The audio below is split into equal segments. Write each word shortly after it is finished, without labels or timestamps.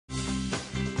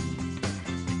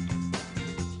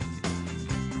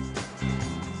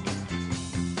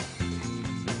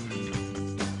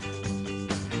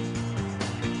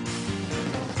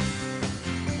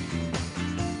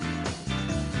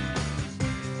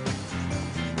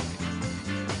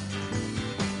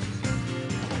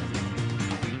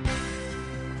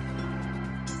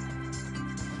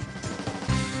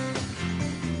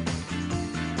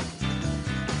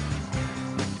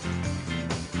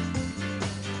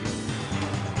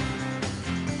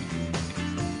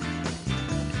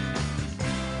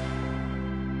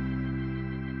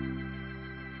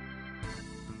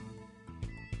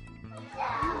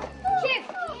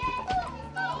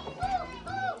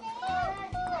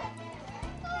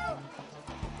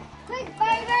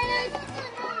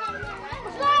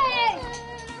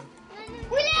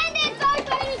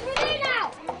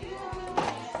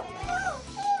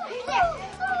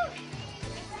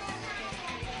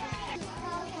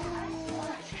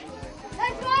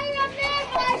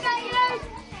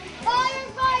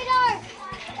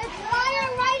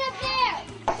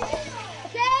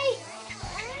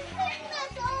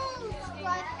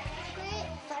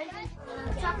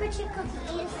chip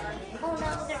cookies. Oh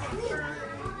no, they're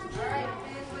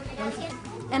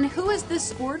And who is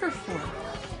this order for?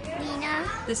 Lena.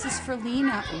 This is for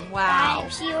Lena. Wow.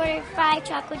 She ordered 5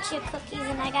 chocolate chip cookies,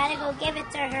 and I gotta go give it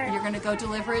to her. You're going to go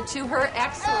deliver it to her?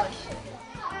 Excellent.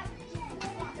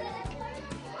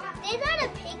 These are the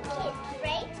big kids,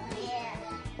 right? Yeah.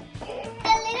 The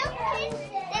little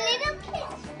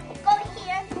kids go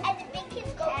here, and the big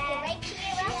kids go right here.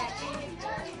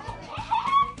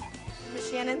 Miss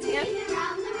Shannon's hand?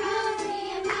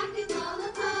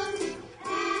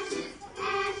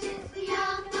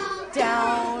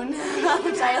 Down.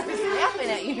 Tyler's laughing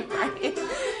at you, right? You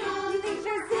think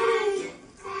you're silly?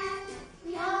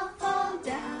 We all fall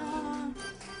down.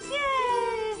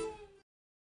 Yay!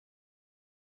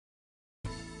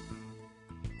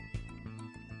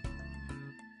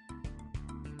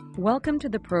 Welcome to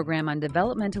the program on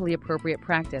Developmentally Appropriate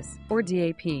Practice, or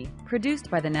DAP, produced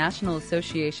by the National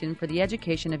Association for the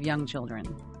Education of Young Children.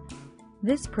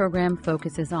 This program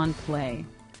focuses on play.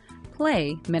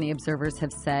 Play, many observers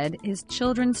have said, is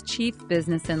children's chief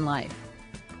business in life.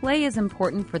 Play is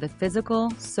important for the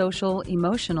physical, social,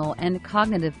 emotional, and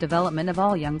cognitive development of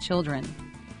all young children.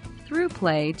 Through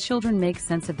play, children make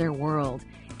sense of their world,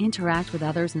 interact with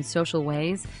others in social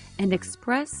ways, and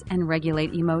express and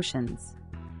regulate emotions.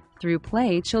 Through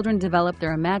play, children develop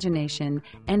their imagination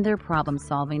and their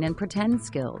problem-solving and pretend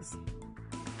skills.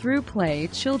 Through play,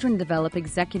 children develop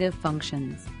executive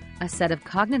functions, a set of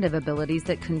cognitive abilities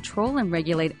that control and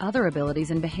regulate other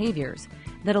abilities and behaviors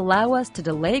that allow us to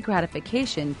delay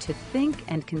gratification to think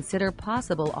and consider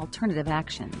possible alternative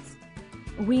actions.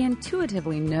 We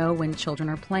intuitively know when children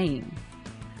are playing.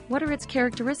 What are its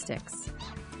characteristics?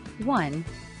 1.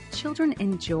 Children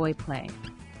enjoy play.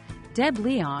 Deb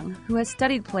Leong, who has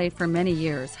studied play for many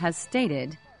years, has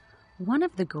stated, "One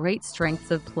of the great strengths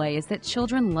of play is that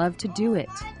children love to do it.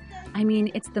 I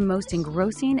mean, it's the most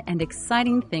engrossing and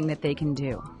exciting thing that they can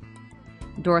do."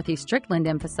 Dorothy Strickland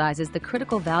emphasizes the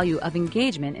critical value of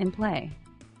engagement in play.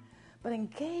 But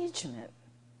engagement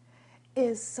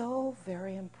is so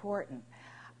very important.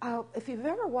 If you've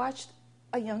ever watched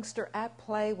a youngster at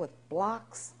play with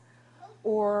blocks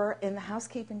or in the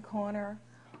housekeeping corner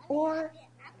or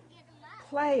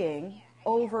playing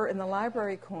over in the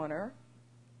library corner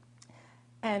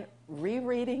and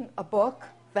rereading a book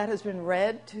that has been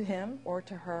read to him or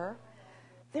to her,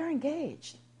 they're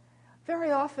engaged.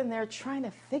 Very often they're trying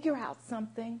to figure out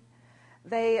something.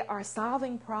 They are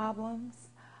solving problems.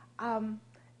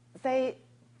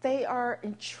 They are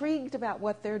intrigued about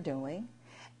what they're doing,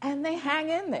 and they hang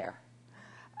in there.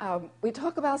 We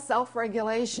talk about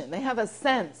self-regulation. They have a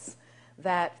sense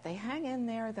that they hang in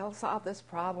there, they'll solve this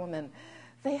problem, and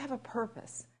they have a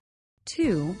purpose.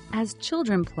 2. As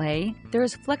children play, there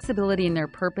is flexibility in their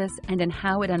purpose and in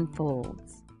how it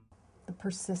unfolds. The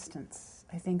persistence.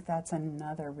 I think that's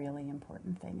another really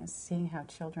important thing, is seeing how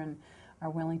children are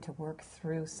willing to work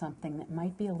through something that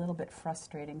might be a little bit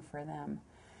frustrating for them.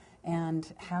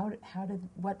 And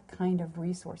what kind of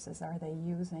resources are they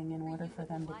using in order for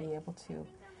them to be able to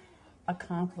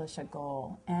accomplish a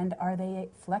goal? And are they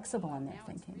flexible in their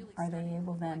thinking? Are they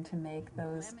able then to make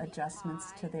those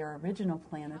adjustments to their original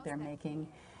plan that they're making?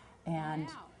 And,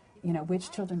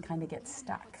 which children kind of get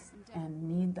stuck and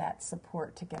need that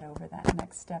support to get over that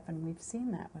next step. And we've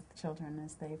seen that with children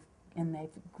as they've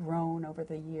grown over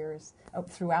the years,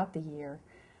 throughout the year,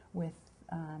 with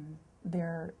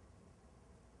their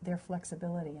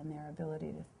flexibility and their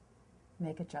ability to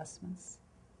make adjustments.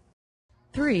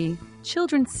 3.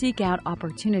 Children seek out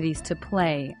opportunities to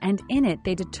play, and in it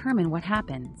they determine what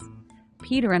happens.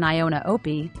 Peter and Iona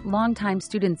Opie, longtime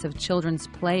students of children's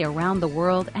play around the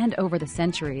world and over the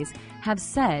centuries, have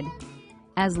said,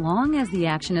 "As long as the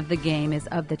action of the game is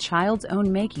of the child's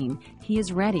own making, he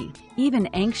is ready, even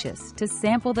anxious, to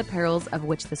sample the perils of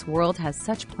which this world has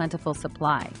such plentiful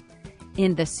supply.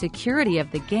 In the security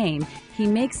of the game, he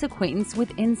makes acquaintance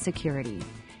with insecurity.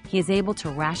 He is able to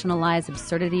rationalize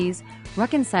absurdities,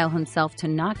 reconcile himself to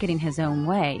not getting his own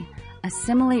way,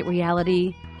 assimilate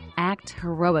reality, act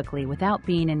heroically without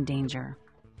being in danger."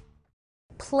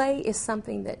 Play is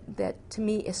something that to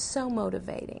me is so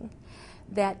motivating.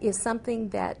 That is something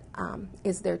that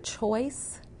is their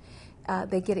choice.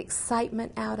 They get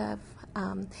excitement out of.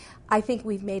 I think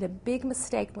we've made a big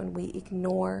mistake when we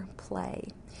ignore play.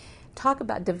 Talk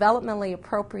about developmentally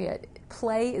appropriate.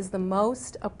 Play is the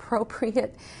most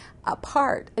appropriate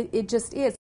part. It just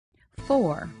is.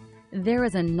 4. There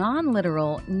is a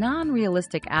non-literal,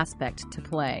 non-realistic aspect to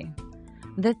play.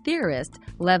 The theorist,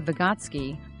 Lev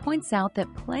Vygotsky, points out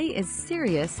that play is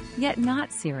serious yet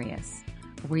not serious,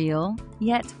 real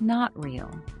yet not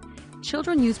real.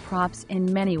 Children use props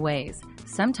in many ways,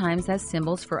 sometimes as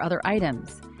symbols for other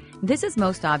items. This is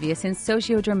most obvious in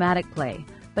sociodramatic play,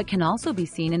 but can also be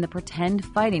seen in the pretend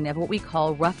fighting of what we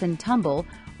call rough and tumble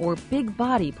or big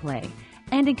body play,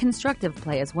 and in constructive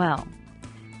play as well.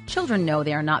 Children know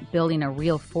they are not building a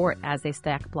real fort as they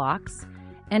stack blocks,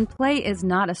 and play is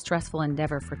not a stressful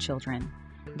endeavor for children.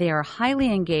 They are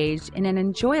highly engaged in an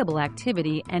enjoyable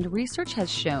activity, and research has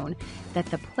shown that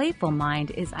the playful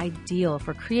mind is ideal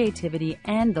for creativity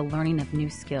and the learning of new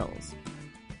skills.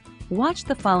 Watch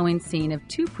the following scene of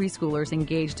two preschoolers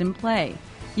engaged in play.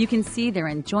 You can see their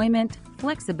enjoyment,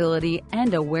 flexibility,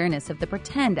 and awareness of the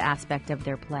pretend aspect of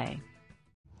their play.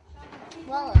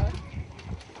 Well, are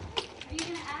you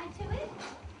going to add to it?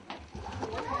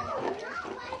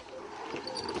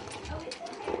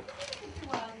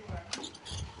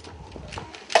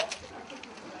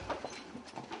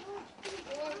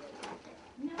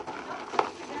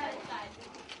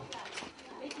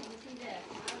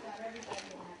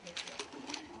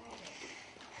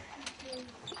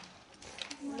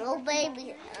 No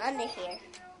babies under here.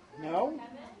 No?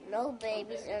 No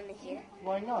babies under here.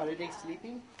 Why not? Are they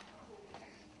sleeping?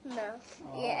 No.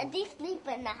 Yeah, they sleep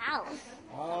in the house.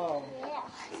 Oh. Yeah.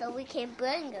 So we can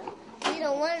bring them. We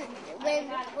don't want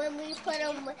when we put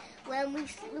them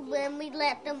when we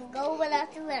let them go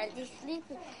without the rest. They sleep,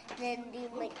 then they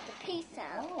make the peace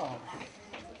out, Oh.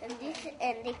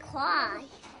 and they cry.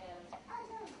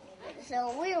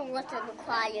 So we don't want them to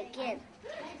cry again.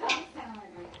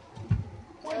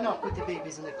 Why not put the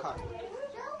babies in the car?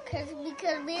 Because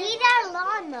we need our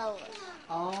lawnmowers.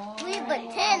 Oh. We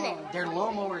pretending. They're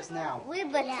lawnmowers now. We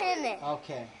pretending.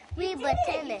 Okay. We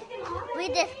pretending. We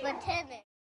just pretending.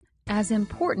 As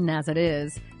important as it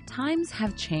is, times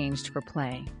have changed for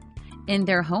play. In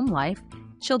their home life,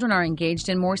 children are engaged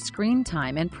in more screen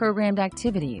time and programmed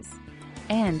activities.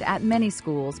 And at many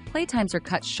schools, playtimes are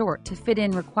cut short to fit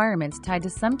in requirements tied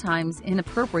to sometimes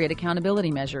inappropriate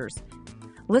accountability measures.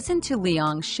 Listen to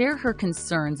Leong share her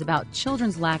concerns about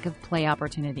children's lack of play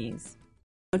opportunities.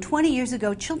 20 years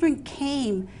ago, children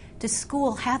came to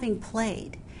school having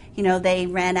played. You know, they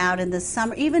ran out in the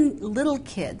summer. Even little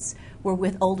kids were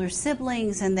with older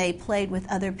siblings and they played with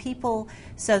other people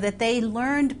so that they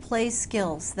learned play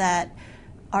skills that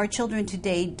our children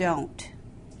today don't.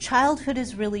 Childhood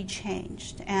has really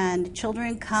changed, and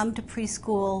children come to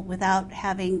preschool without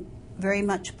having very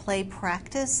much play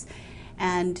practice,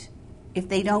 and if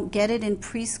they don't get it in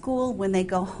preschool, when they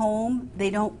go home, they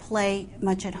don't play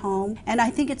much at home. And I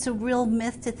think it's a real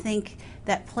myth to think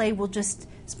that play will just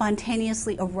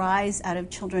spontaneously arise out of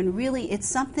children. Really, it's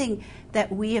something that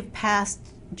we have passed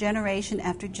generation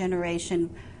after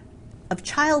generation of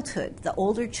childhood. The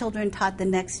older children taught the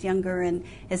next younger, and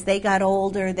as they got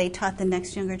older, they taught the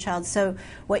next younger child. So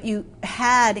what you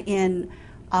had in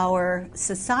our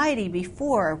society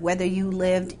before, whether you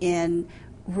lived in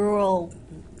rural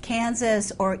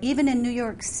Kansas or even in New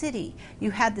York City,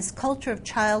 you had this culture of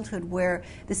childhood where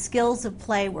the skills of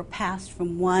play were passed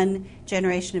from one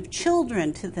generation of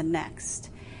children to the next.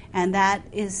 And that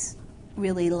is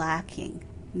really lacking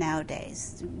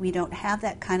nowadays. We don't have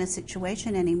that kind of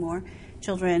situation anymore.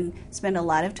 Children spend a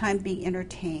lot of time being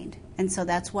entertained. And so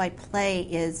that's why play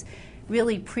is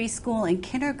really preschool and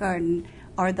kindergarten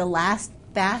are the last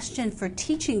bastion for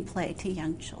teaching play to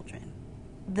young children.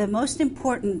 The most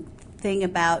important thing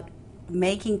about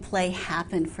making play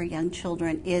happen for young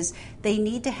children is they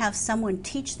need to have someone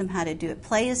teach them how to do it.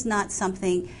 Play is not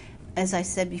something, as I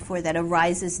said before, that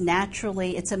arises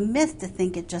naturally. It's a myth to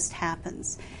think it just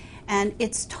happens. And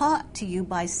it's taught to you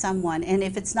by someone. And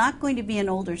if it's not going to be an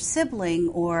older sibling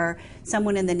or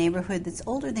someone in the neighborhood that's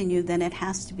older than you, then it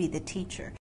has to be the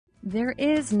teacher. There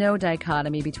is no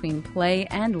dichotomy between play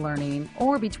and learning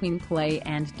or between play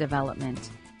and development.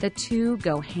 The two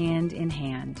go hand in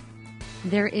hand.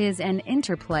 There is an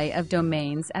interplay of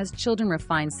domains as children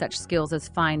refine such skills as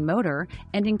fine motor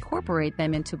and incorporate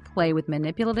them into play with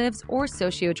manipulatives or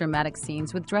sociodramatic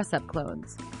scenes with dress-up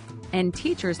clothes. And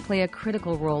teachers play a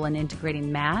critical role in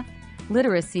integrating math,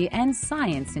 literacy, and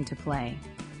science into play.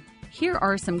 Here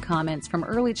are some comments from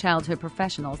early childhood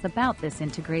professionals about this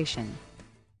integration.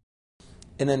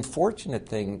 An unfortunate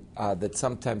thing that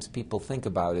sometimes people think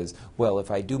about is, well, if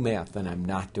I do math, then I'm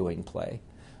not doing play.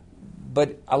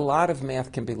 But a lot of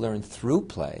math can be learned through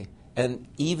play, and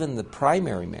even the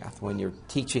primary math, when you're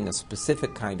teaching a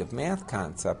specific kind of math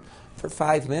concept for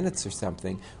 5 minutes or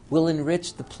something, will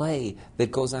enrich the play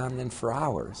that goes on then for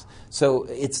hours. So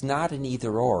it's not an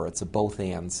either-or, it's a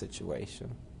both-and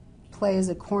situation. Play is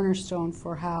a cornerstone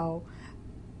for how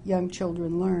young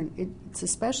children learn. It's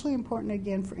especially important,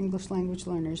 again, for English language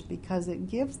learners because it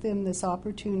gives them this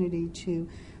opportunity to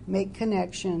make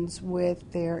connections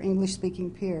with their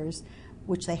English-speaking peers,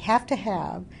 which they have to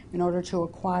have in order to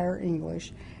acquire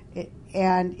English,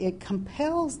 and it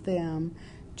compels them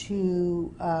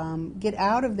to get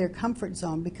out of their comfort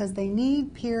zone because they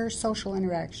need peer social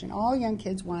interaction. All young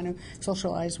kids want to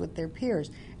socialize with their peers,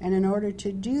 and in order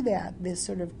to do that, this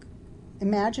sort of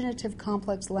imaginative,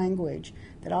 complex language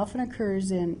that often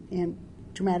occurs in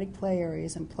dramatic play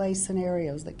areas and play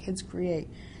scenarios that kids create,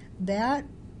 that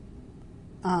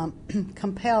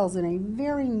compels in a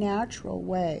very natural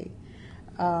way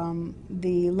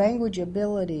the language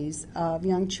abilities of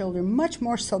young children, much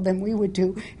more so than we would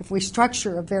do if we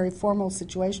structure a very formal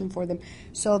situation for them.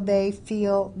 So they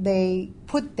feel they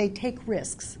take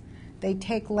risks. They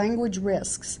take language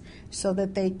risks so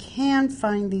that they can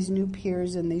find these new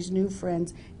peers and these new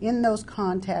friends in those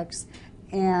contexts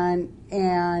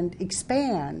and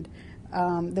expand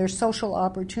their social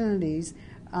opportunities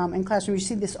in classroom. You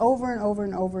see this over and over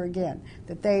and over again,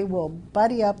 that they will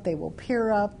buddy up, they will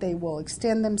peer up, they will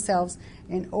extend themselves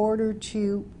in order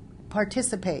to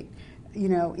participate,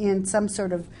 in some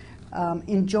sort of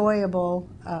enjoyable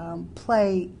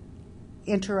play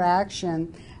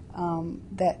interaction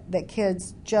that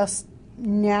kids just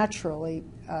naturally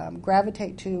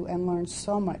gravitate to and learn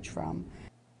so much from.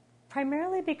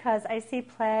 Primarily because I see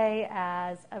play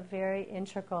as a very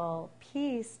integral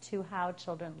piece to how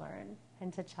children learn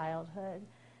into childhood,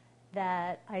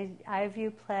 that I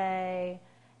view play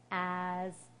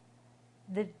as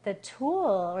the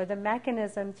tool or the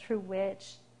mechanism through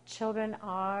which children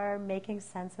are making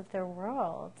sense of their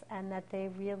world, and that they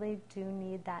really do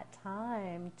need that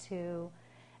time to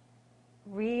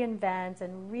reinvent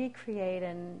and recreate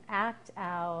and act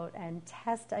out and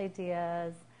test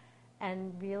ideas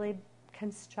and really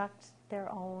construct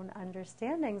their own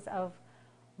understandings of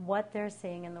what they're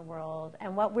seeing in the world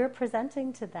and what we're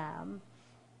presenting to them.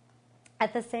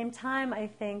 At the same time, I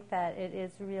think that it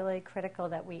is really critical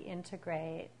that we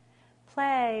integrate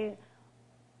play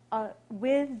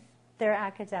with their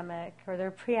academic or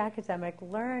their pre-academic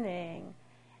learning,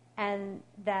 and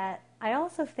that I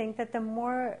also think that the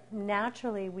more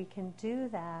naturally we can do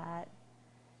that,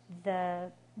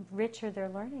 the richer their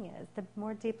learning is, the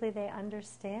more deeply they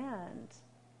understand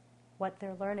what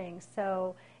they're learning.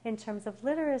 So in terms of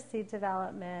literacy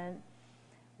development,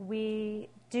 we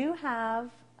do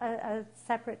have a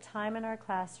separate time in our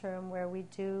classroom where we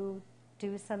do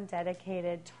some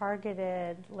dedicated,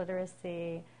 targeted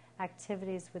literacy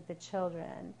activities with the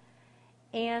children.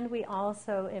 And we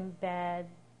also embed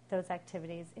those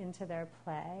activities into their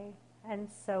play. And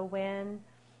so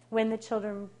when the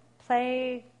children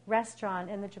play restaurant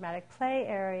in the dramatic play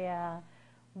area,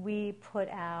 we put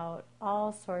out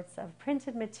all sorts of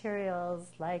printed materials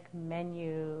like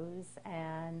menus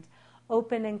and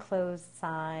open and closed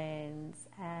signs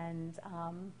and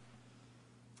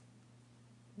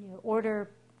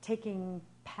order taking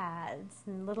pads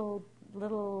and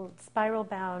little spiral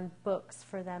bound books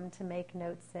for them to make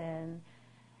notes in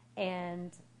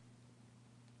and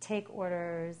take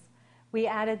orders. We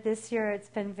added this year, it's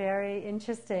been very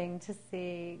interesting to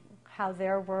see how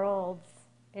their worlds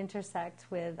intersect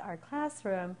with our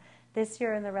classroom. This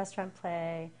year in the restaurant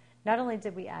play, not only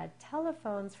did we add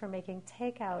telephones for making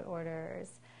takeout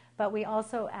orders, but we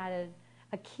also added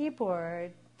a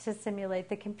keyboard to simulate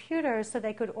the computer so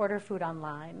they could order food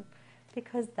online,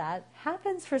 because that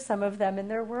happens for some of them in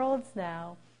their worlds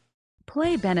now.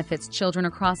 Play benefits children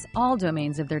across all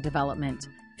domains of their development: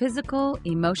 physical,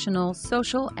 emotional,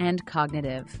 social, and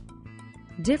cognitive.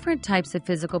 Different types of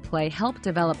physical play help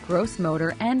develop gross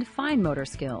motor and fine motor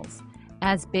skills.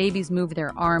 As babies move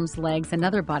their arms, legs, and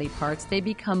other body parts, they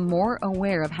become more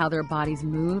aware of how their bodies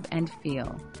move and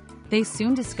feel. They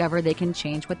soon discover they can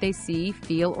change what they see,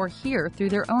 feel, or hear through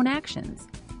their own actions.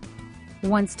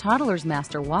 Once toddlers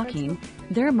master walking,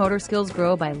 their motor skills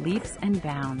grow by leaps and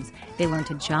bounds. They learn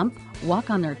to jump, walk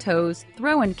on their toes,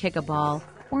 throw and kick a ball,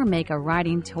 or make a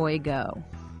riding toy go.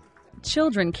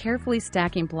 Children carefully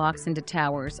stacking blocks into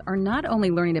towers are not only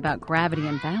learning about gravity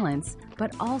and balance,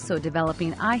 but also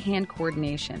developing eye-hand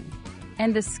coordination.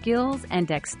 And the skills and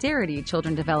dexterity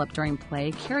children develop during play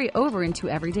carry over into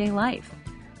everyday life.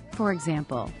 For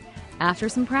example, after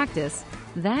some practice,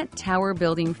 that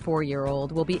tower-building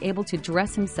 4-year-old will be able to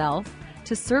dress himself,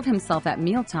 to serve himself at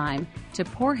mealtime, to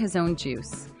pour his own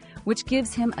juice, which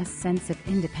gives him a sense of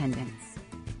independence.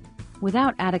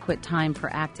 Without adequate time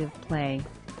for active play,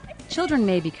 children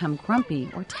may become grumpy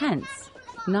or tense,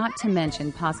 not to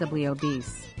mention possibly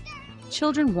obese.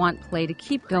 Children want play to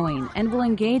keep going and will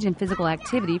engage in physical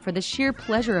activity for the sheer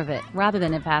pleasure of it rather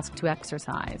than if asked to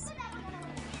exercise.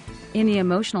 In the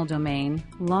emotional domain,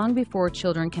 long before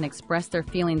children can express their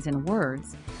feelings in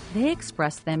words, they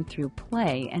express them through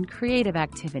play and creative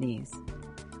activities.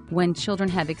 When children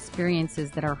have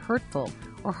experiences that are hurtful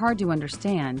or hard to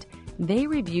understand, they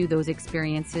review those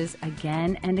experiences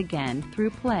again and again through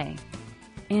play.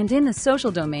 And in the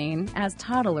social domain, as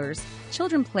toddlers,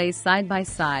 children play side by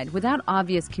side without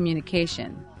obvious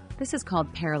communication. This is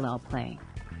called parallel play.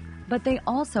 But they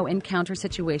also encounter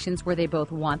situations where they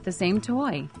both want the same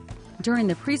toy. During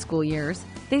the preschool years,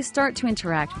 they start to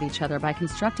interact with each other by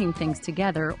constructing things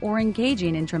together or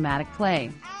engaging in dramatic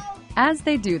play. As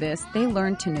they do this, they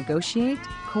learn to negotiate,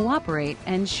 cooperate,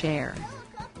 and share.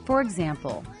 For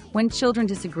example, when children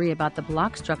disagree about the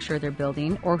block structure they're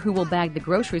building or who will bag the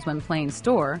groceries when playing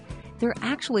store, they're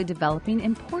actually developing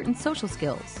important social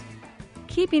skills.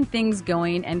 Keeping things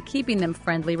going and keeping them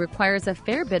friendly requires a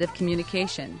fair bit of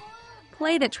communication.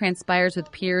 Play that transpires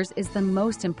with peers is the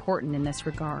most important in this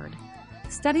regard.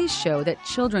 Studies show that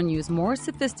children use more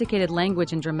sophisticated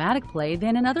language in dramatic play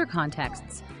than in other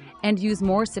contexts, and use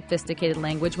more sophisticated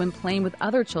language when playing with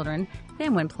other children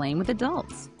than when playing with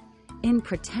adults. In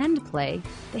pretend play,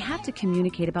 they have to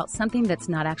communicate about something that's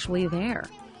not actually there,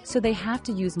 so they have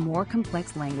to use more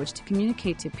complex language to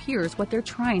communicate to peers what they're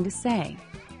trying to say.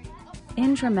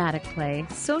 In dramatic play,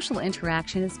 social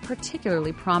interaction is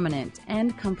particularly prominent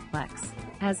and complex,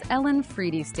 as Ellen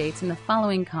Freedy states in the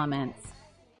following comments.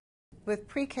 With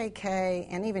pre-KK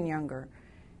and even younger,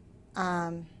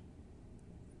 I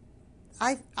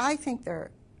think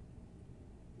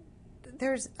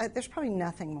there's probably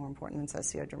nothing more important than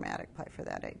sociodramatic play for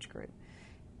that age group.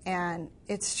 And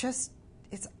it's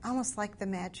almost like the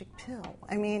magic pill.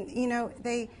 I mean, you know,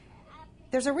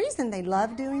 there's a reason they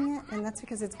love doing it, and that's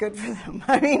because it's good for them.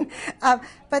 I mean,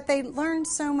 but they learn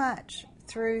so much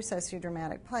through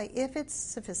sociodramatic play if it's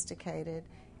sophisticated,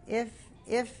 if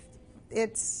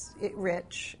it's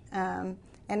rich, and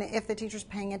if the teacher's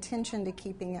paying attention to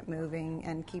keeping it moving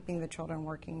and keeping the children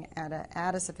working at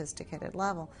a sophisticated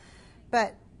level.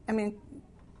 But I mean,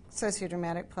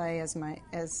 sociodramatic play, as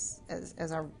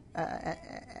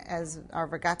our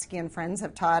Vygotskian friends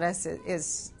have taught us,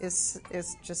 is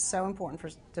just so important for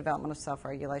development of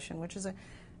self-regulation, which is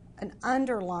an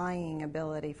underlying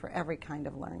ability for every kind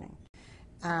of learning.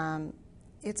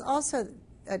 It's also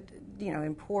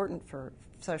important for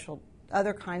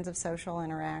other kinds of social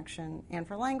interaction, and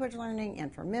for language learning,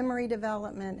 and for memory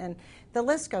development, and the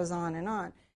list goes on and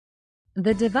on.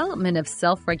 The development of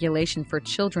self-regulation for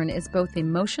children is both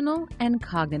emotional and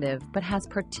cognitive, but has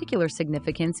particular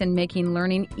significance in making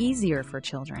learning easier for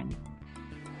children.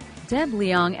 Deb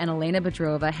Leong and Elena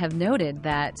Bedrova have noted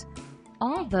that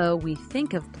although we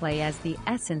think of play as the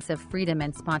essence of freedom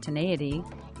and spontaneity,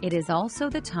 it is also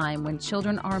the time when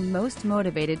children are most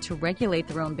motivated to regulate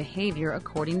their own behavior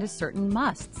according to certain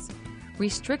musts,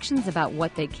 restrictions about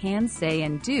what they can say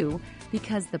and do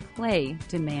because the play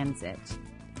demands it.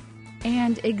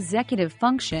 And executive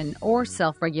function, or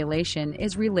self-regulation,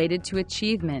 is related to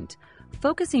achievement,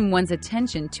 focusing one's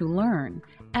attention to learn,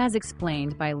 as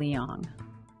explained by Leong.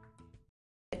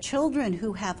 Children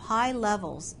who have high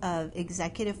levels of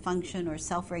executive function or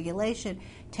self-regulation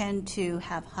tend to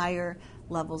have higher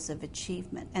levels of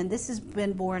achievement. And this has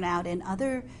been borne out in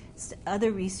other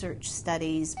research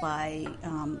studies by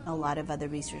a lot of other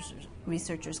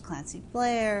researchers, Clancy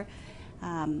Blair,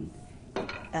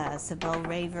 Sibel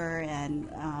Raver, and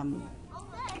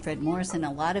Fred Morrison.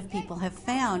 A lot of people have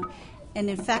found, and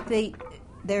in fact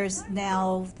there's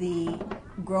now the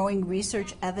growing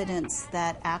research evidence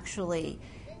that actually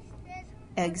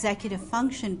executive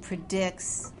function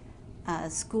predicts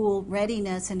school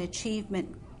readiness and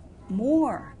achievement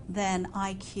more than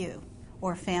IQ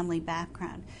or family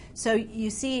background. So you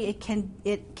see, it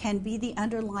can be the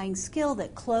underlying skill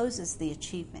that closes the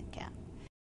achievement gap.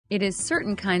 It is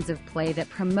certain kinds of play that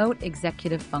promote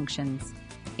executive functions.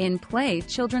 In play,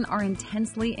 children are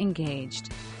intensely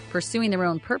engaged. Pursuing their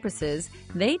own purposes,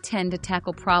 they tend to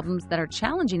tackle problems that are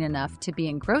challenging enough to be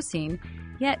engrossing,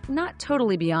 yet not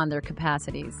totally beyond their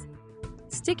capacities.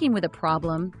 Sticking with a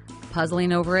problem,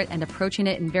 puzzling over it, and approaching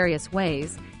it in various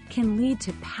ways can lead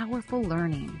to powerful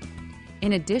learning.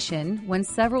 In addition, when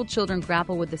several children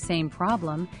grapple with the same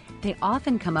problem, they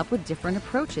often come up with different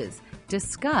approaches,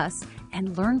 discuss,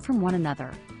 and learn from one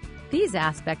another. These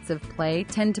aspects of play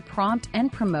tend to prompt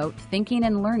and promote thinking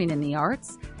and learning in the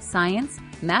arts, science,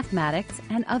 mathematics,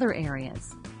 and other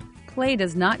areas. Play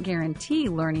does not guarantee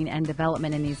learning and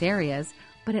development in these areas,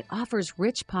 but it offers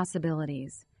rich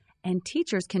possibilities, and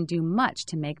teachers can do much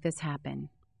to make this happen.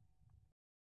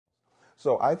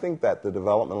 So I think that the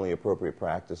developmentally appropriate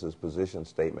practices position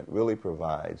statement really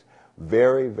provides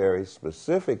very, very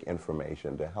specific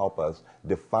information to help us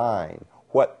define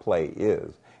what play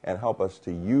is and help us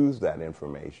to use that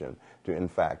information to, in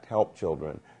fact, help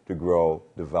children to grow,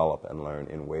 develop, and learn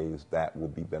in ways that will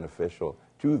be beneficial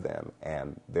to them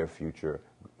and their future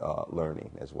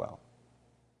learning as well.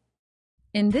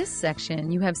 In this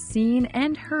section, you have seen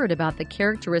and heard about the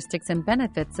characteristics and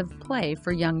benefits of play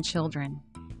for young children.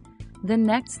 The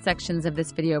next sections of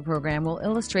this video program will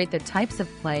illustrate the types of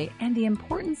play and the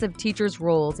importance of teachers'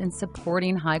 roles in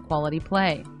supporting high-quality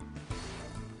play.